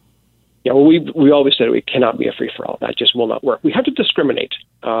parking. Yeah, well, we always said it cannot be a free-for-all. That just will not work. We have to discriminate,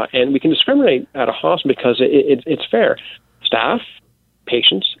 and we can discriminate at a hospital because it's fair. Staff,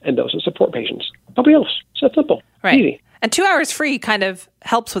 patients, and those who support patients. Nobody else. It's that simple. Right. Easy. And 2 hours free kind of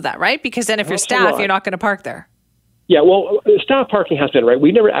helps with that, right? Because then if you're staff, you're not going to park there. Yeah, well, staff parking has been, right.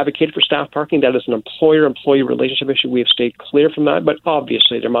 We never advocated for staff parking. That is an employer-employee relationship issue. We have stayed clear from that, but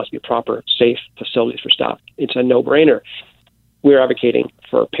obviously there must be proper, safe facilities for staff. It's a no-brainer. We're advocating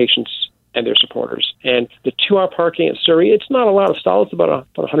for patients and their supporters. And the 2-hour parking at Surrey, it's not a lot of stalls. It's about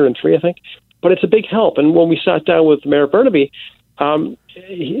 103, I think, but it's a big help. And when we sat down with Mayor Burnaby, him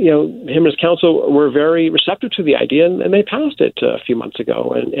and his council were very receptive to the idea, and they passed it a few months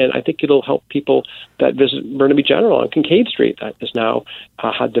ago. And I think it'll help people that visit Burnaby General on Kincaid Street that has now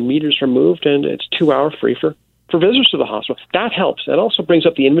had the meters removed, and it's 2-hour free for visitors to the hospital. That helps. It also brings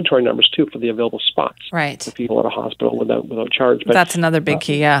up the inventory numbers, too, for the available spots for people at a hospital without charge. But that's another big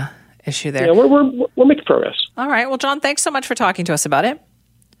key, issue there. Yeah, we're making progress. All right. Well, John, thanks so much for talking to us about it.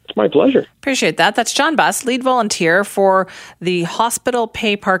 It's my pleasure. Appreciate that. That's John Buss, lead volunteer for the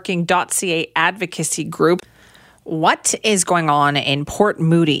hospitalpayparking.ca advocacy group. What is going on in Port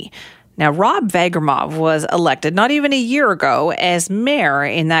Moody? Now, Rob Vagermov was elected not even a year ago as mayor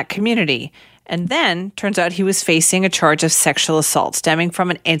in that community. And then, turns out he was facing a charge of sexual assault stemming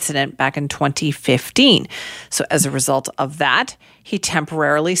from an incident back in 2015. So as a result of that, he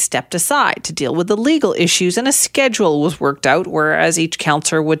temporarily stepped aside to deal with the legal issues, and a schedule was worked out, whereas each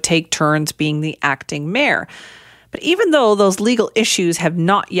councillor would take turns being the acting mayor. But even though those legal issues have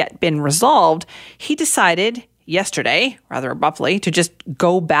not yet been resolved, he decided yesterday, rather abruptly, to just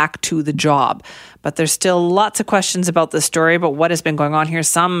go back to the job. But there's still lots of questions about this story, about what has been going on here.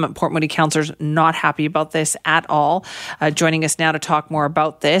 Some Port Moody councillors not happy about this at all. Joining us now to talk more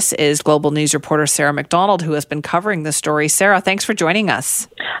about this is Global News reporter Sarah McDonald, who has been covering this story. Sarah, thanks for joining us.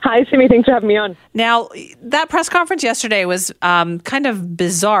 Hi, Simi. Thanks for having me on. Now, that press conference yesterday was kind of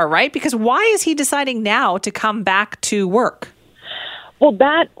bizarre, right? Because why is he deciding now to come back to work? Well,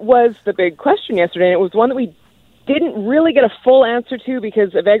 that was the big question yesterday, and it was one that we didn't really get a full answer to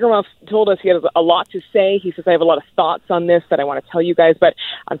because Vagermov told us he had a lot to say. He says, I have a lot of thoughts on this that I want to tell you guys, but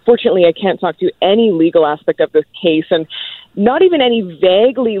unfortunately I can't talk to any legal aspect of this case, and not even any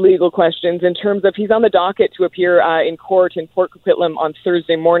vaguely legal questions in terms of he's on the docket to appear in court in Port Coquitlam on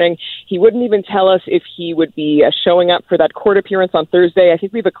Thursday morning. He wouldn't even tell us if he would be showing up for that court appearance on Thursday. I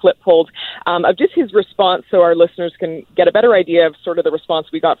think we have a clip pulled of just his response so our listeners can get a better idea of sort of the response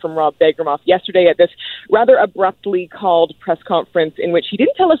we got from Rob Vagermov yesterday at this rather abruptly called press conference in which he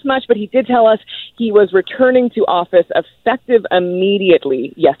didn't tell us much, but he did tell us he was returning to office effective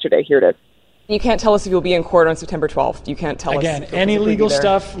immediately yesterday. Here it is. You can't tell us if you'll be in court on September 12th. You can't tell us. Again, any legal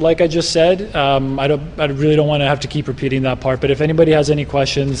stuff, like I just said, I really don't want to have to keep repeating that part. But if anybody has any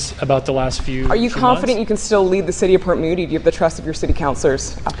questions about the last few Are you confident months, you can still lead the city of Port Moody? Do you have the trust of your city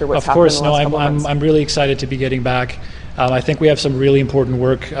councillors after what's happened? Of course, in the last couple no. months? I'm really excited to be getting back. I think we have some really important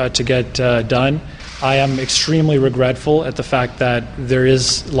work to get done. I am extremely regretful at the fact that there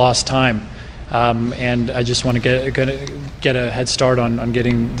is lost time. And I just want to get a head start on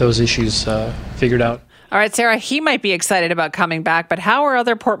getting those issues figured out. All right, Sarah, he might be excited about coming back, but how are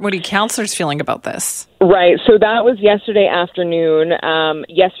other Port Moody councillors feeling about this? Right. So that was yesterday afternoon.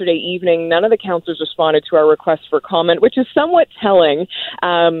 Yesterday evening, none of the councillors responded to our request for comment, which is somewhat telling.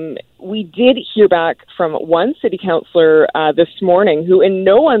 We did hear back from one city councillor this morning who, in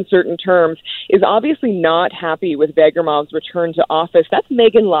no uncertain terms, is obviously not happy with Vagermov's return to office. That's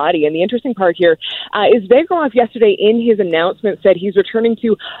Megan Lottie. And the interesting part here is Vagermov yesterday in his announcement said he's returning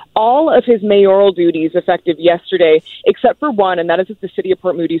to all of his mayoral duties effective yesterday, except for one, and that is at the City of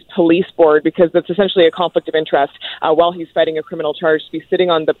Port Moody's Police Board, because that's essentially a conflict of interest while he's fighting a criminal charge to be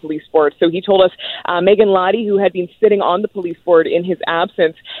sitting on the police board. So he told us Megan Lottie, who had been sitting on the police board in his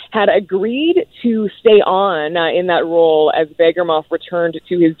absence, had agreed to stay on in that role as Vagermov returned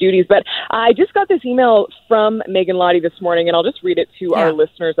to his duties. But I just got this email from Megan Lottie this morning, and I'll just read it to our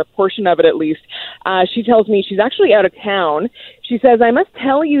listeners, a portion of it at least. She tells me she's actually out of town. She says, I must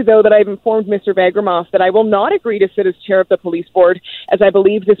tell you, though, that I've informed Mr. Vagermov that I will not agree to sit as chair of the police board, as I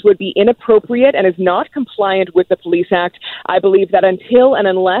believe this would be inappropriate and is not compliant with the Police Act. I believe that until and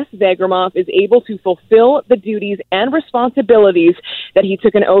unless Vagermov is able to fulfill the duties and responsibilities that he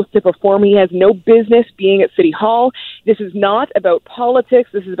took an oath to perform, he has no business being at City Hall. This is not about politics.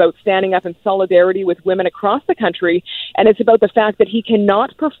 This is about standing up in solidarity with women across the country, and it's about the fact that he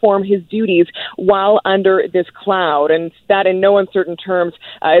cannot perform his duties while under this cloud. And that, in no uncertain terms,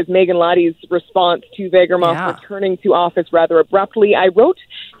 is Megan Lottie's response to Vagermov returning to office rather abruptly. I wrote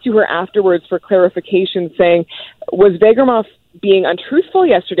to her afterwards for clarification saying, was Vagermov being untruthful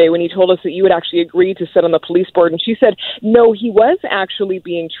yesterday when he told us that you had actually agreed to sit on the police board. And she said, no, he was actually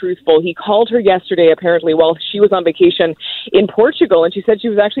being truthful. He called her yesterday, apparently, while she was on vacation in Portugal. And she said she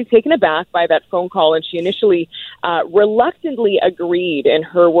was actually taken aback by that phone call. And she initially reluctantly agreed, in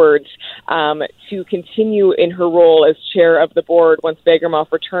her words, to continue in her role as chair of the board once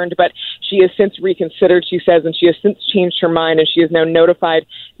Vegermoff returned. But she has since reconsidered, she says, and she has since changed her mind. And she has now notified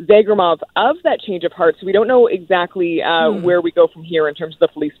Vegermoff of that change of heart. So we don't know exactly where we go from here in terms of the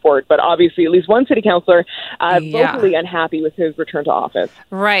police board. But obviously, at least one city councillor vocally unhappy with his return to office.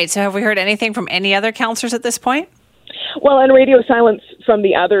 Right. So have we heard anything from any other councillors at this point? Well, and radio silence from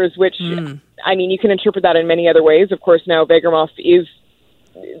the others, which, I mean, you can interpret that in many other ways. Of course, now Vegermoff is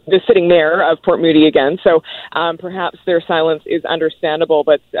the sitting mayor of Port Moody again, so perhaps their silence is understandable,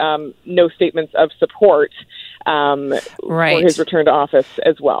 but no statements of support for his return to office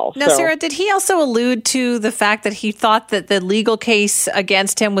as well. Now, Sarah, did he also allude to the fact that he thought that the legal case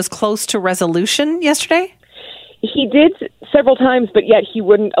against him was close to resolution yesterday? He did several times, but yet he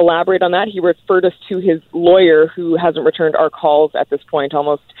wouldn't elaborate on that. He referred us to his lawyer, who hasn't returned our calls at this point,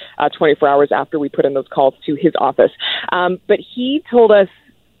 almost 24 hours after we put in those calls to his office. But he told us,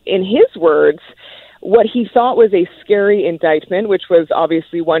 in his words, what he thought was a scary indictment, which was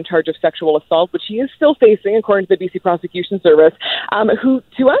obviously one charge of sexual assault, which he is still facing, according to the BC Prosecution Service, who,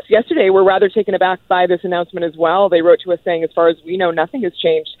 to us yesterday, were rather taken aback by this announcement as well. They wrote to us saying, as far as we know, nothing has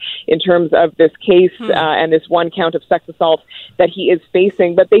changed in terms of this case and this one count of sex assault that he is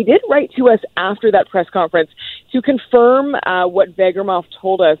facing. But they did write to us after that press conference to confirm what Vegermoff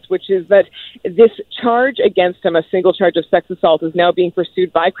told us, which is that this charge against him, a single charge of sex assault, is now being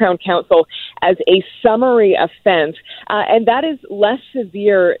pursued by Crown Counsel as a summary offense, and that is less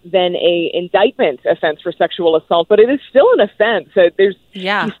severe than a indictment offense for sexual assault, but it is still an offense.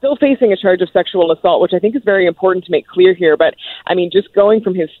 He's still facing a charge of sexual assault, which I think is very important to make clear here. But I mean, just going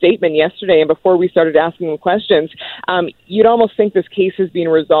from his statement yesterday and before we started asking him questions, you'd almost think this case has been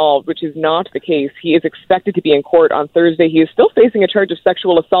resolved, which is not the case. He is expected to be in court on Thursday. He is still facing a charge of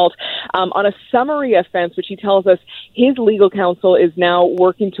sexual assault on a summary offense, which he tells us his legal counsel is now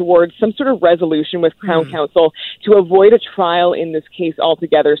working towards some sort of resolution with Crown Counsel to avoid a trial in this case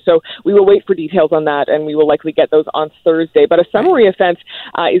altogether. So we will wait for details on that, and we will likely get those on Thursday. But a summary offense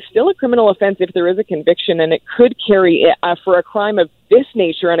is still a criminal offense if there is a conviction, and it could carry for a crime of this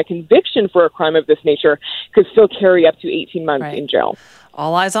nature, and a conviction for a crime of this nature could still carry up to 18 months in jail.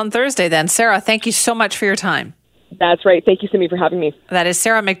 All eyes on Thursday then. Sarah, thank you so much for your time. That's right. Thank you, Simi, for having me. That is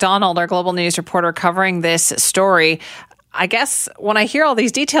Sarah McDonald, our Global News reporter, covering this story. I guess when I hear all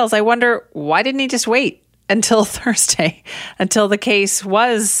these details, I wonder, why didn't he just wait until Thursday, until the case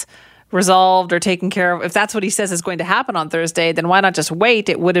was resolved or taken care of? If that's what he says is going to happen on Thursday, then why not just wait?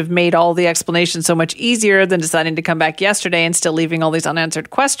 It would have made all the explanation so much easier than deciding to come back yesterday and still leaving all these unanswered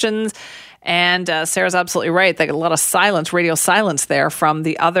questions. And Sarah's absolutely right. Like, a lot of silence, radio silence there from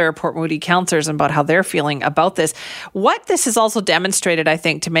the other Port Moody councillors about how they're feeling about this. What this has also demonstrated, I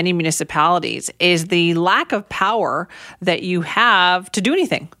think, to many municipalities is the lack of power that you have to do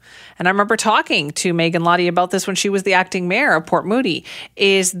anything. And I remember talking to Megan Lottie about this when she was the acting mayor of Port Moody,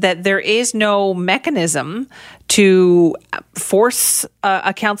 is that there is no mechanism to force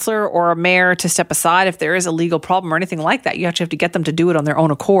a councillor or a mayor to step aside if there is a legal problem or anything like that. You actually have to get them to do it on their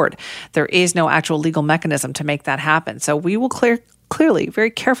own accord. There is no actual legal mechanism to make that happen. So we will clearly, very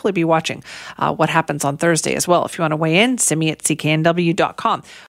carefully be watching what happens on Thursday as well. If you want to weigh in, send me at cknw.com.